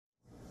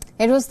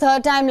It was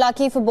third time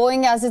lucky for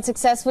Boeing as it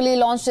successfully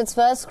launched its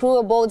first crew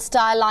aboard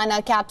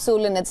Starliner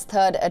capsule in its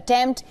third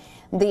attempt.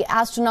 The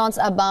astronauts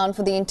are bound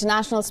for the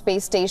International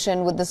Space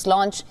Station with this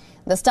launch.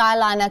 The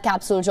Starliner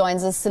capsule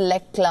joins a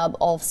select club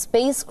of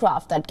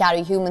spacecraft that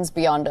carry humans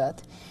beyond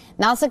Earth.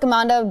 NASA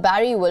Commander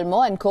Barry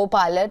Wilmore and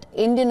co-pilot,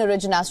 Indian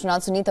origin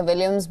astronaut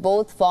Sunita,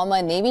 both former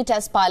Navy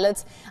test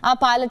pilots, are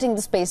piloting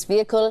the space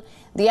vehicle.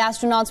 The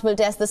astronauts will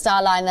test the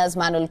Starliner's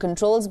manual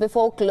controls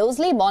before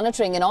closely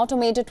monitoring an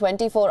automated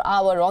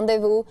 24-hour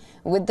rendezvous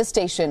with the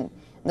station.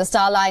 The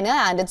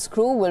Starliner and its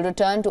crew will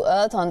return to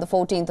Earth on the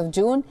 14th of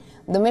June.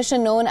 The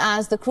mission, known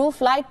as the Crew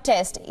Flight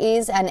Test,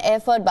 is an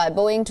effort by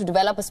Boeing to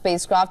develop a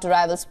spacecraft to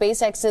rival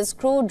SpaceX's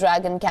Crew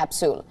Dragon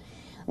capsule.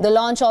 The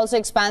launch also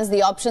expands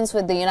the options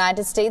with the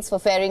United States for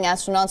ferrying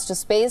astronauts to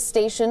space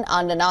station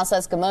under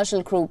NASA's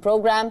Commercial Crew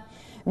program.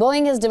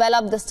 Boeing has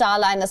developed the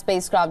Starliner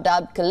spacecraft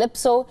dubbed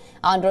Calypso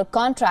under a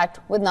contract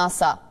with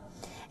NASA.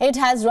 It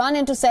has run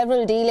into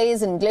several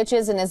delays and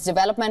glitches in its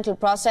developmental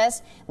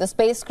process. The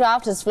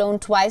spacecraft has flown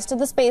twice to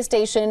the space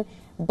station,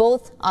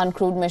 both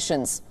uncrewed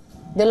missions.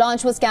 The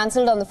launch was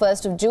cancelled on the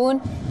 1st of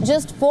June,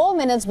 just 4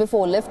 minutes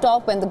before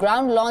liftoff, when the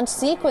ground launch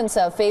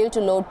sequencer failed to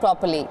load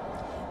properly.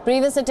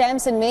 Previous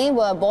attempts in May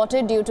were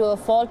aborted due to a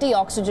faulty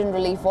oxygen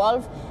relief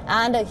valve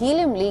and a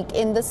helium leak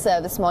in the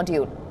service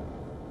module.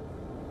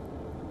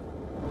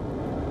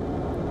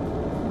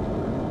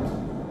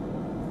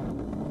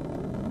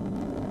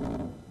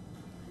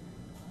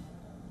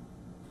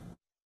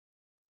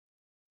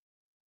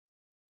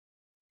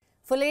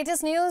 For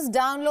latest news,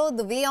 download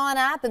the WION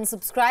app and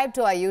subscribe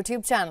to our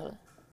YouTube channel.